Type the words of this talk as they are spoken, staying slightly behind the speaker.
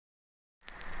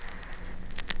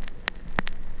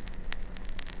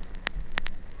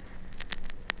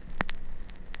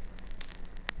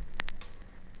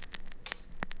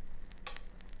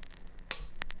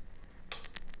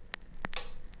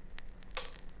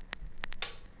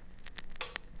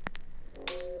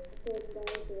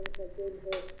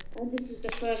And this is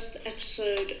the first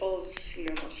episode of,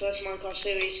 my first Minecraft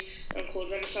series called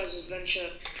Renecide's Adventure.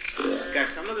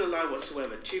 Guys, I'm not gonna lie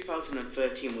whatsoever,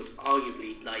 2013 was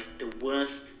arguably like the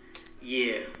worst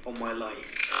year of my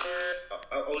life.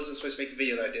 I wasn't supposed to make a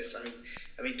video like this.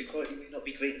 I mean the quality may not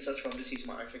be great and such, but I'm just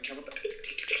using my iPhone camera, but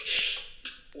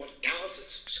 1,000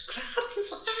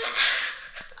 subscribers!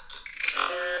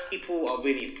 People are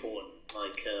really important,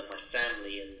 like my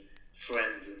family and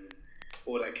friends and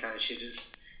all that kind of shit.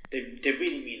 They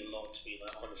really mean a lot to me,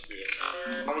 like honestly.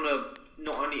 I want to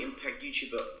not only impact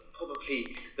YouTube but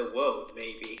probably the world,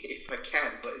 maybe, if I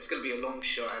can, but it's going to be a long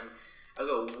shot and I've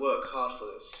got to work hard for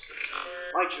this.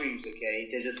 My dreams, okay,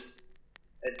 they're just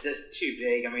too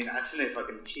big. I mean, I don't know if I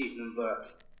can achieve them,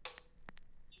 but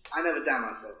I never doubt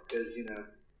myself because,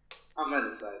 I'm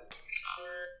Renecide.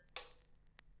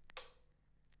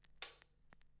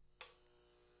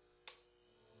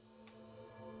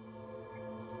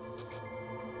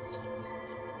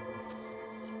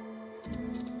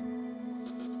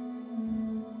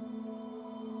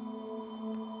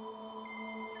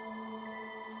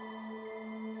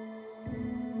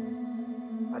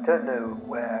 I don't know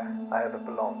where I ever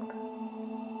belonged.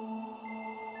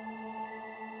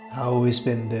 I've always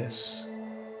been this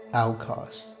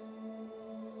outcast,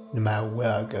 no matter where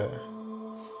I go.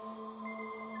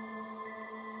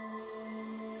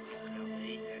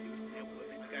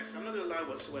 Guys, I'm not gonna lie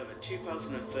whatsoever,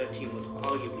 2013 was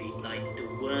arguably like the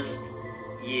worst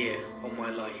year of my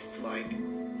life. Like,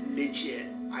 legit,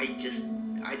 I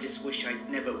just wish I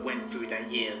never went through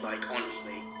that year, like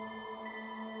honestly.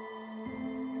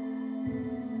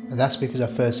 And that's because I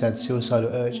first had suicidal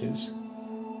urges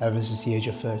ever since the age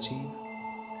of 13.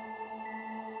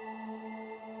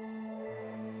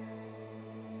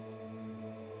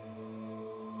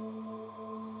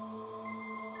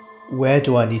 Where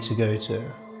do I need to go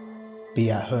to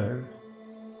be at home?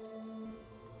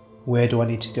 Where do I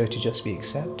need to go to just be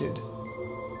accepted?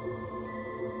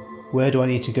 Where do I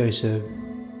need to go to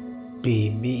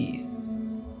be me,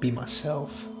 be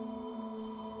myself?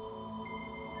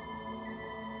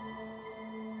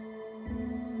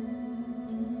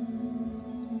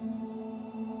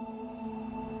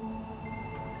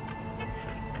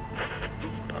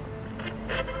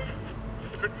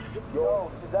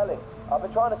 Yo, this is Ellis. I've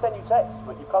been trying to send you texts,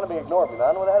 but you've kind of been ignoring me,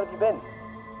 man. Where the hell have you been?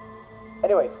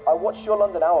 Anyways, I watched your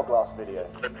London Hourglass video.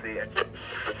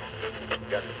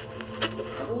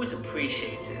 I've always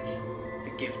appreciated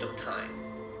the gift of time.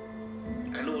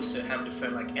 And also having a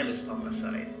friend like Ellis by my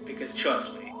side. Because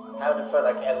trust me, having a friend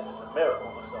like Ellis is a miracle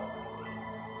for someone.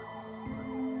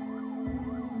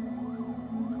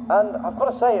 And I've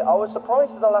got to say, I was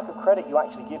surprised at the lack of credit you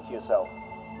actually give to yourself.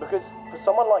 Because for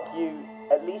someone like you,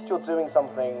 at least you're doing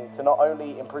something to not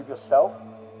only improve yourself,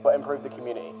 but improve the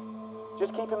community.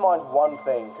 Just keep in mind one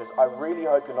thing, because I really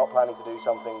hope you're not planning to do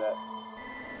something that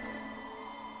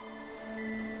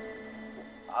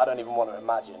I don't even want to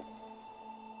imagine.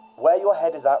 Where your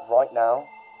head is at right now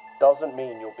doesn't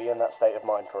mean you'll be in that state of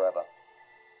mind forever.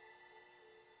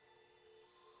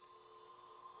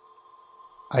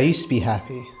 I used to be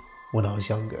happy when I was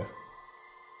younger.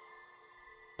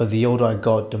 But the older I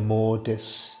got, the more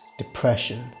this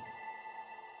depression,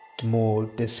 the more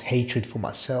this hatred for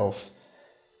myself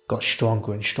got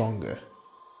stronger and stronger.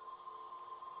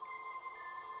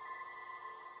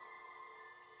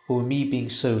 But with me being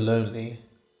so lonely,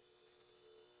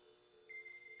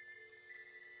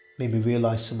 made me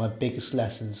realise some of my biggest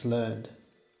lessons learned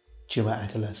during my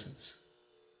adolescence.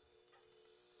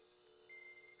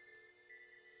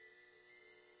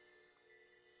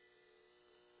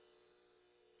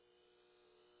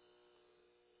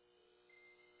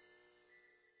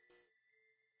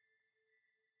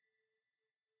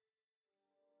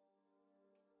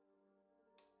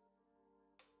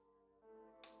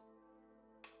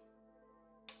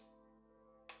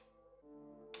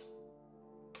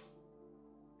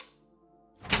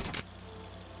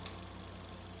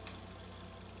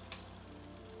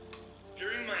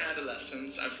 During my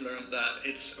adolescence, I've learned that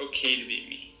it's okay to be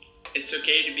me. It's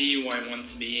okay to be who I want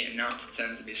to be and not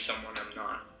pretend to be someone I'm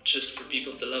not, just for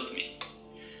people to love me.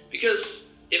 Because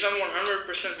if I'm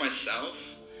 100% myself,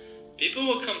 people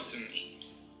will come to me.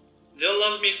 They'll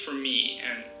love me for me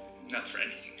and not for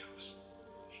anything else.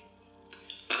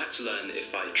 I had to learn that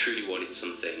if I truly wanted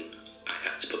something, I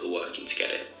had to put the work in to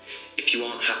get it. If you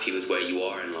aren't happy with where you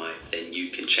are in life, then you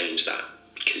can change that,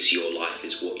 because your life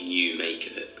is what you make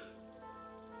of it.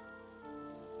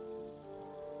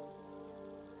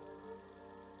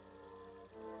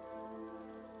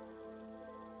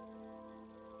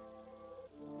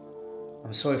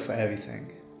 I'm sorry for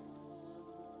everything.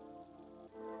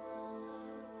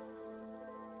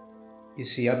 You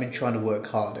see, I've been trying to work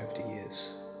hard over the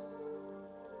years.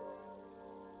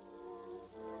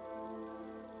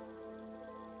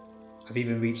 I've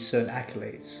even reached certain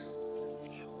accolades.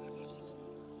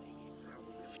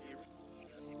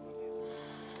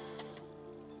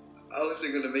 I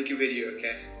wasn't gonna make a video,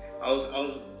 okay? I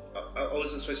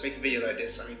wasn't supposed to make a video like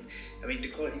this. I mean, the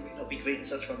quality may not be great and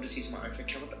such, but I'm just using my iPhone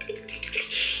camera.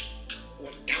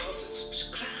 1,000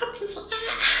 subscribers!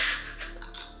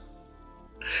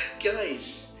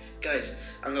 Guys,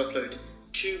 I'm gonna upload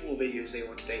 2 more videos later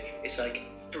on today. It's like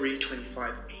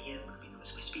 3:25 AM. I mean, I'm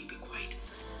supposed to be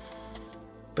quiet.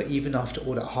 But even after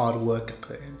all that hard work I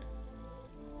put in,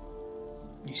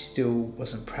 you still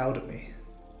wasn't proud of me.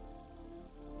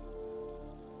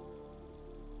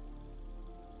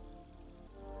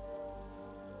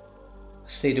 I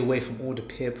stayed away from all the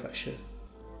peer pressure.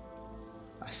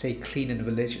 I stayed clean and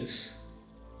religious.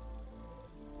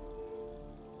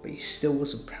 But you still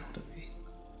wasn't proud of me.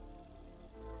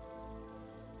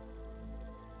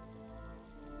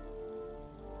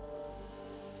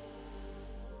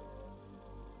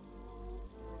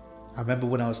 I remember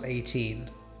when I was 18,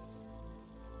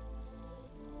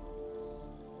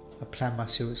 I planned my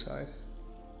suicide.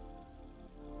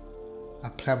 I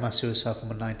planned my suicide for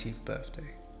my 19th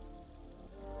birthday.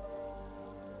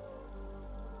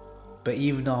 But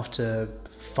even after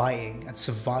fighting and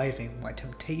surviving my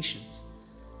temptations,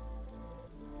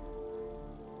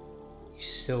 you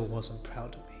still wasn't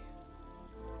proud of me.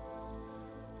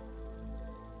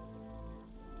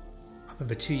 I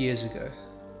remember 2 years ago,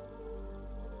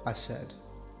 I said,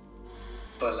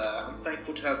 but I'm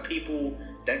thankful to have people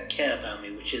that care about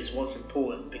me, which is what's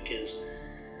important, because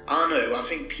I don't know, I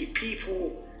think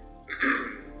people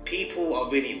people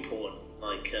are really important,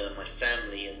 like my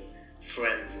family and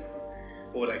friends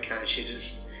and all that kind of shit.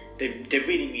 They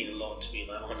really mean a lot to me,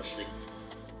 like, honestly.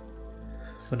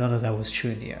 but none of that was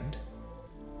true in the end.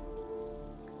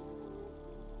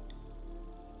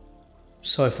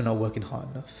 Sorry for not working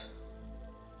hard enough.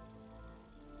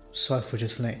 Sorry for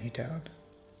just letting you down.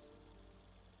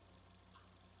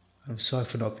 I'm sorry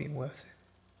for not being worth it.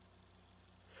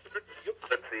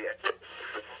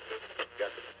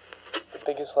 The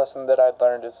biggest lesson that I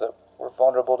learned is that we're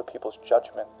vulnerable to people's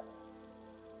judgment.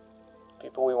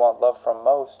 People we want love from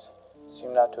most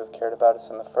seem not to have cared about us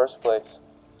in the first place.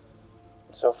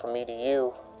 And so from me to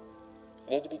you, you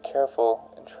need to be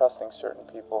careful in trusting certain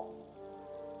people.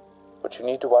 What you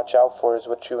need to watch out for is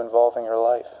what you involve in your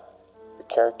life. Your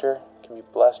character can be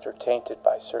blessed or tainted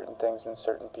by certain things and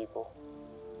certain people.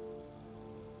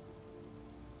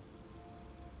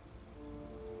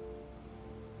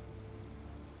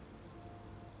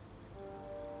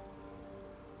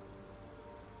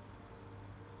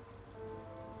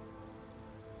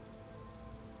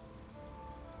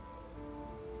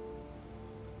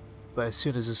 But as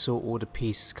soon as I saw all the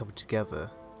pieces coming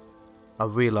together, I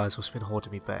realised what's been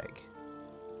holding me back.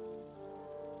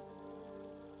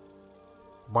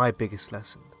 My biggest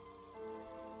lesson.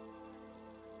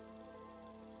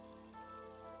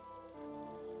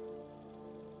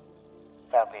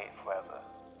 Family ain't forever.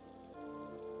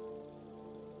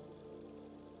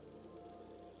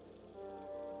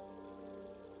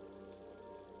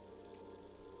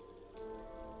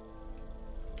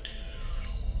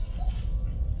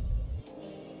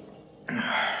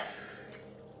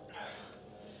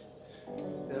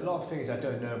 There are a lot of things I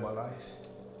don't know in my life.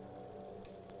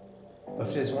 But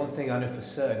if there's one thing I know for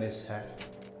certain, is that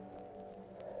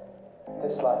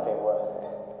this life ain't worth it.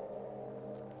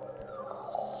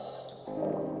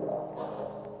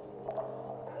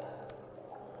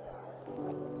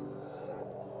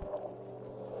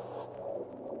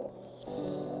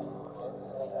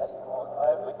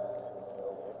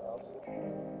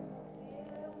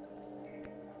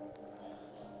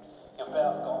 You're better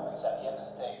off going, because at the end of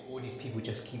the day, all these people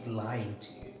just keep lying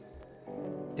to you.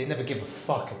 They never give a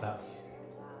fuck about you.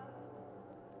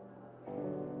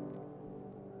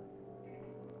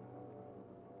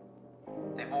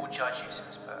 They've all judged you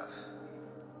since birth.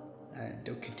 And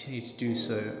they'll continue to do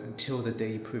so until the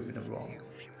day you've proven them wrong.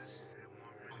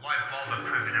 But why bother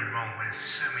proving them wrong when there's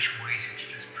so much more easier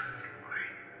to just prove them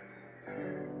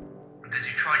right? Because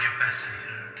you tried your best and you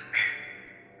learned.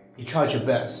 You tried your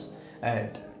best,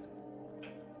 and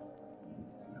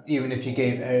even if you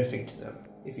gave everything to them,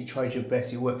 if you tried your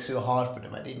best, you worked so hard for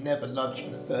them, and they never loved you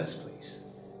in the first place.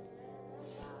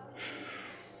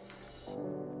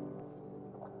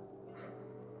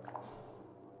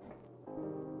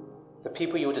 The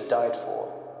people you would have died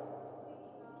for,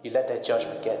 you let their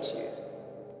judgment get to you.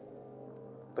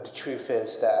 But the truth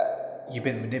is that you've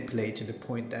been manipulated to the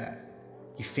point that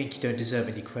you think you don't deserve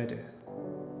any credit.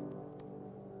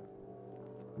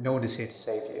 No one is here to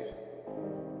save you.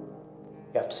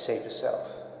 You have to save yourself.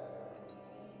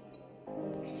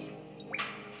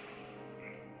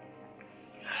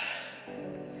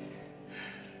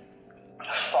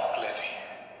 Fuck Livy.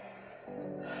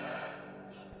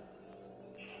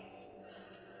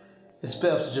 It's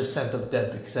better to just end up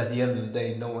dead, because at the end of the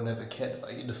day, no one ever cared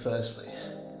about you in the first place.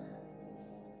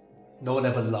 No one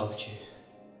ever loved you.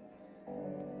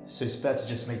 So it's better to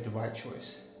just make the right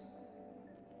choice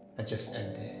and just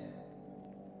end it.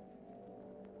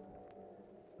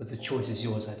 But the choice is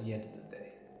yours at the end of the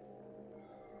day.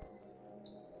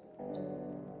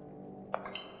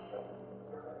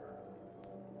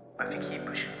 But if you keep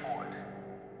pushing forward,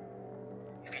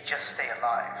 if you just stay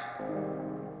alive,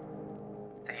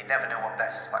 then you never know what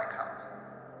blessings might come.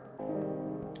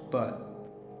 But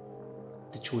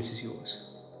the choice is yours.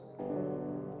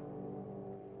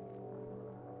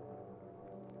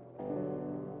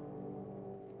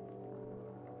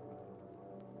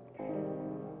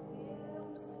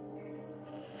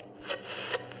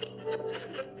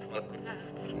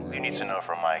 You need to know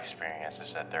from my experience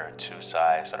is that there are two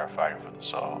sides that are fighting for the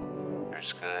soul.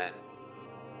 There's good,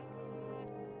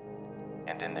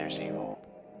 and then there's evil.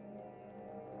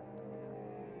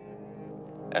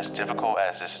 As difficult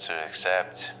as this is to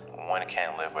accept, one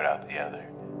can't live without the other.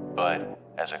 But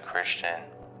as a Christian,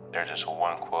 there's this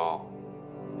one quote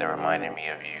that reminded me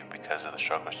of you because of the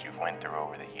struggles you've went through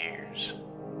over the years.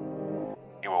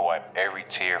 You will wipe every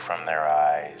tear from their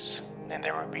eyes, and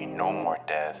there will be no more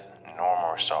death, no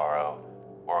more sorrow,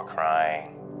 or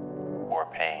crying, or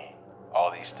pain.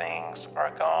 All these things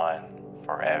are gone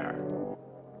forever.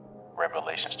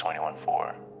 Revelations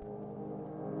 21:4.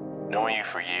 Knowing you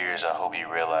for years, I hope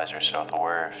you realize your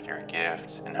self-worth, your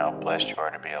gift, and how blessed you are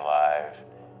to be alive.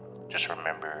 Just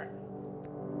remember,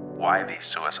 why these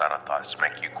suicidal thoughts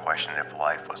make you question if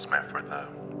life was meant for the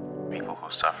people who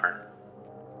suffer,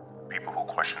 people who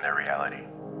question their reality.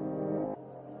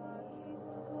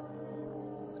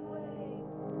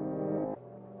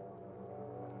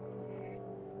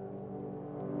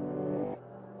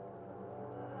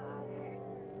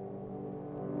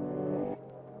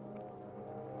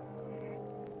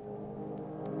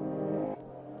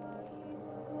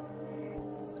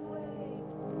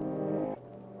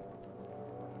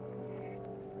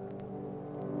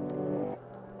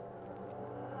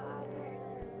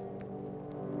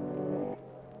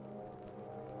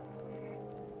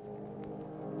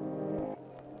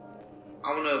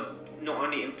 I want to not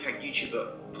only impact YouTube,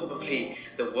 but probably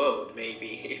the world, maybe,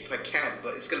 if I can.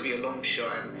 But it's going to be a long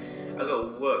shot, and I got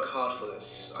to work hard for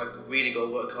this. I really got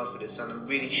to work hard for this, and I'm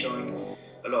really showing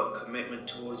a lot of commitment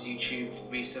towards YouTube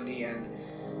recently.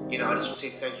 And you know, I just want to say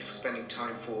thank you for spending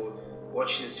time for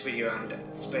watching this video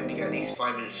and spending at least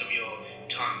 5 minutes of your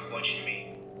time watching me.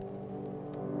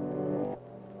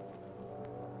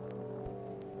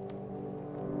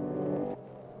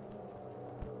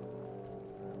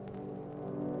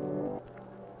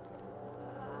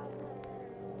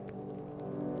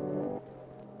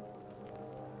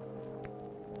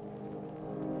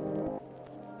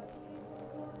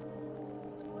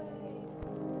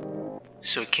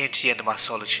 So it came to the end of my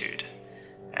solitude,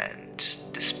 and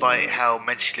despite how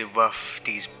mentally rough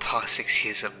these past 6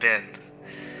 years have been,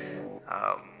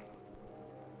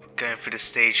 going through the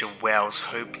stage of where I was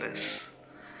hopeless,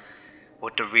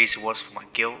 what the reason was for my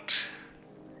guilt,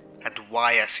 and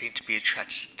why I seemed to be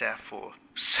attracted to death for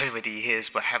so many years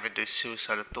by having those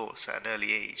suicidal thoughts at an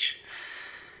early age,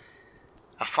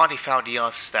 I finally found the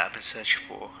answers that I've been searching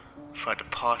for throughout the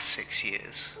past 6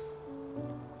 years.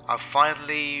 I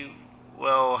finally,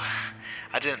 well,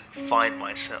 I didn't find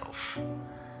myself.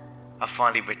 I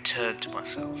finally returned to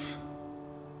myself.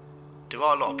 There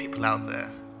are a lot of people out there,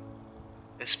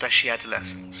 especially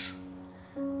adolescents,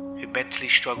 who mentally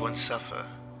struggle and suffer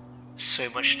so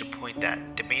much to the point that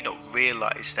they may not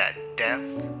realize that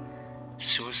death,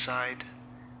 suicide,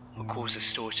 will cause the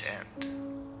story to end.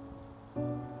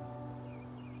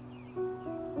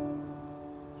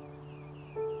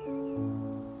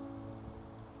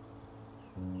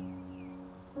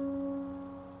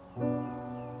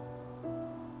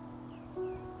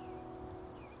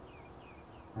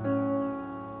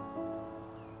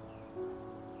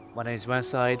 My name is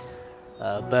Renecide,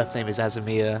 birth name is Azim.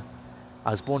 I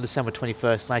was born December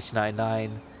 21st,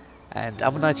 1999, and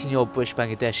I'm a 19-year-old British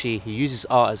Bangladeshi who uses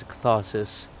art as a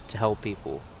catharsis to help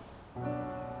people.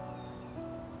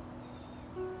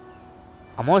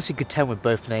 I'm honestly content with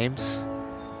both names.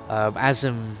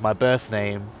 Azim, my birth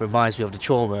name, reminds me of the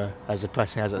trauma, as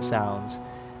depressing as it sounds,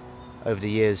 over the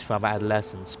years from my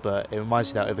adolescence, but it reminds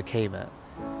me that I overcame it.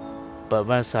 But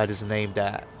Renecide is a name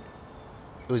that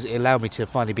it allowed me to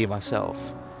finally be myself.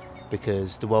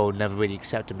 because the world never really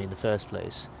accepted me in the first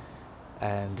place.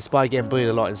 And despite getting bullied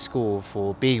a lot in school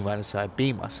for being Renecide,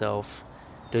 being myself,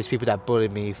 those people that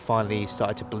bullied me finally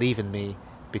started to believe in me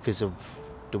because of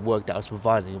the work that I was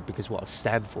providing, because of what I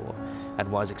stand for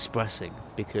and what I was expressing.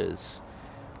 Because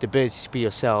the ability to be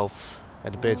yourself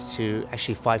and the ability to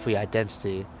actually fight for your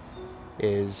identity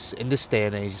is, in this day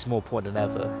and age, is more important than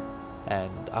ever.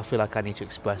 And I feel like I need to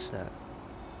express that.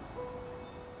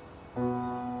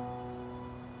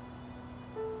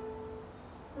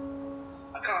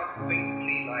 I can't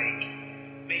basically,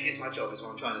 like, make this my job is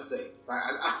what I'm trying to say. Like,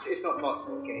 it's not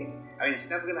possible, okay? I mean, it's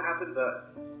never going to happen,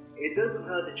 but it doesn't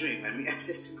hurt to dream. I mean, I'm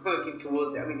just working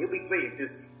towards it. I mean, it'll be great if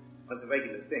this was a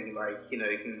regular thing. Like, you know,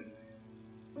 you can...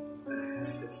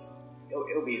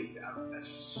 it'll be...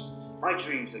 my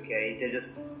dreams, okay, they're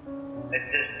just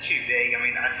too big. I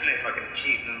mean, I don't know if I can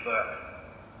achieve them, but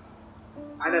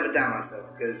I never doubt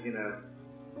myself because, you know,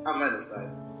 I'm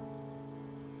Renecide.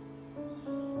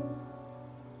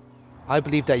 I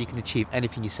believe that you can achieve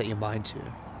anything you set your mind to.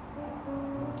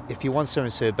 If you want something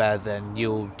so bad, then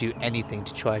you'll do anything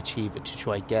to try achieve it, to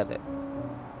try get it.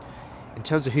 In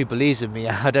terms of who believes in me,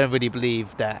 I don't really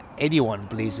believe that anyone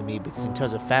believes in me, because in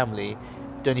terms of family,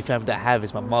 the only family that I have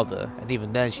is my mother, and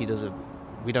even then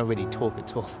we don't really talk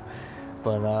at all.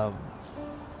 But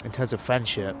in terms of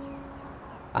friendship,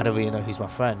 I don't really know who's my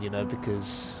friend, you know,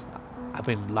 because I've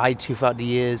been lied to throughout the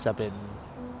years. I've been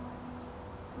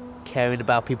caring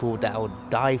about people that I would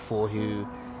die for who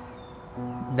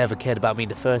never cared about me in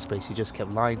the first place, who just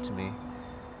kept lying to me.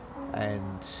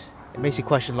 And it makes you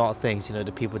question a lot of things, you know,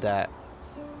 the people that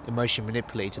emotionally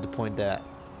manipulate to the point that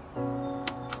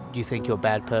you think you're a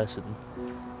bad person.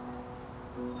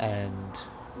 And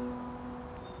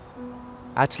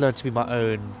I had to learn to be my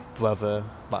own brother,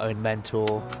 my own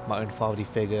mentor, my own fatherly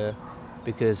figure,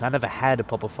 because I never had a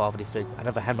proper fatherly figure. I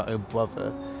never had my own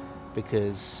brother,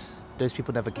 because those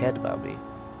people never cared about me.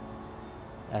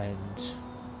 And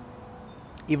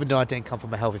even though I didn't come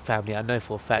from a healthy family, I know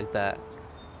for a fact that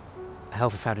a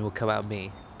healthy family will come out of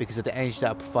me, because at the age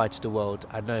that I provide to the world,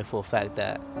 I know for a fact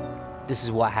that this is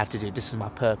what I have to do, this is my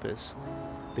purpose,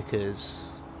 because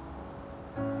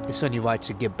it's only right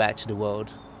to give back to the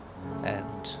world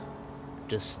and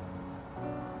just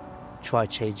try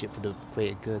to change it for the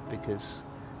greater good, because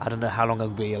I don't know how long I'll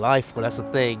be alive, but that's the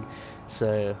thing.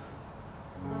 So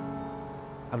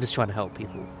I'm just trying to help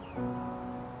people.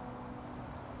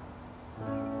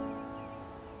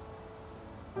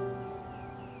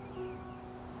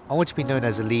 I want to be known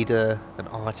as a leader, an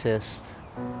artist,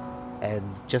 and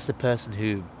just a person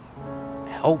who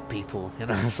help people, you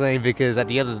know what I'm saying? Because at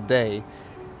the end of the day,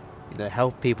 you know,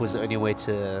 help people is the only way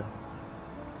to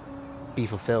be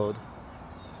fulfilled.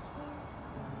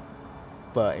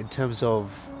 But in terms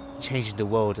of changing the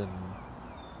world and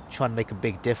trying to make a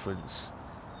big difference,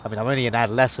 I mean, I'm only an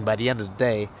adolescent, but at the end of the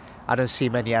day, I don't see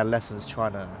many adolescents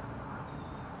trying to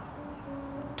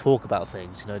talk about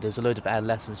things. You know, there's a load of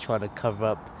adolescents trying to cover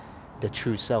up their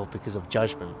true self because of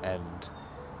judgment and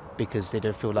because they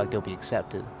don't feel like they'll be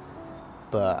accepted.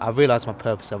 But I realised my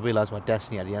purpose, I realised my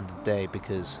destiny at the end of the day,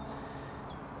 because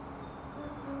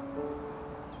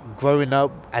growing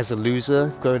up as a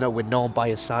loser, growing up with no one by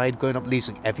your side, growing up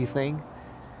losing everything,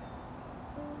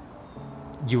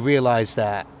 you realise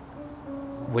that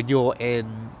when you're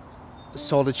in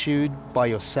solitude by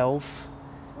yourself,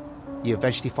 you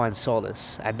eventually find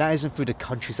solace. And that isn't through the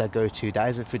countries I go to, that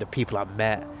isn't through the people I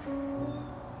met.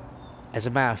 As a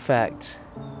matter of fact,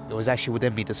 it was actually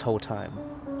within me this whole time.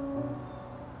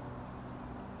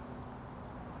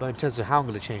 But in terms of how I'm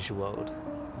going to change the world,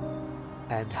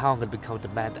 and how I'm going to become the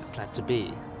man that I plan to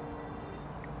be,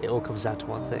 it all comes down to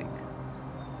one thing.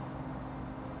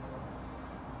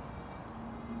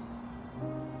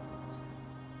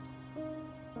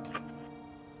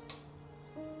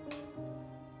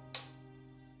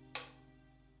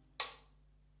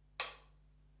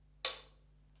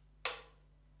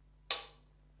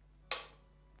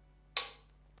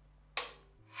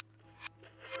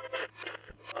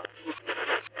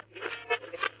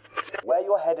 Where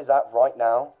your head is at right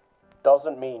now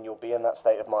doesn't mean you'll be in that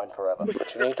state of mind forever.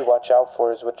 What you need to watch out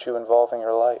for is what you involve in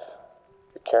your life.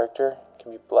 Your character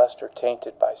can be blessed or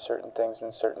tainted by certain things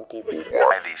and certain people.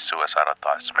 Why these suicidal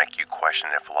thoughts make you question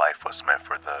if life was meant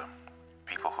for the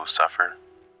people who suffer,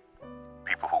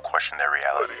 people who question their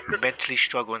reality. Mentally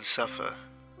struggle and suffer,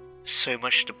 so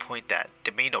much to the point that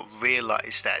they may not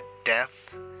realize that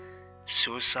death,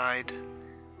 suicide,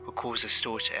 will cause the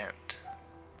story to end.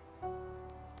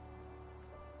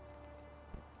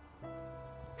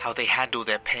 How they handle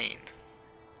their pain,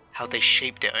 how they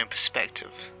shape their own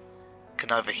perspective,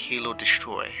 can either heal or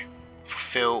destroy,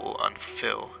 fulfill or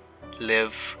unfulfill,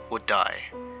 live or die,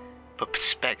 but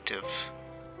perspective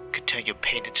can turn your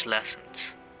pain into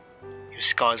lessons, your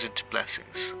scars into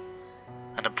blessings,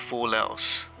 and above all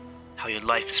else, how your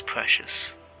life is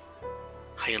precious,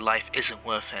 how your life isn't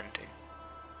worth ending,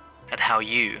 and how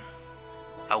you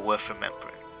are worth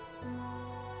remembering.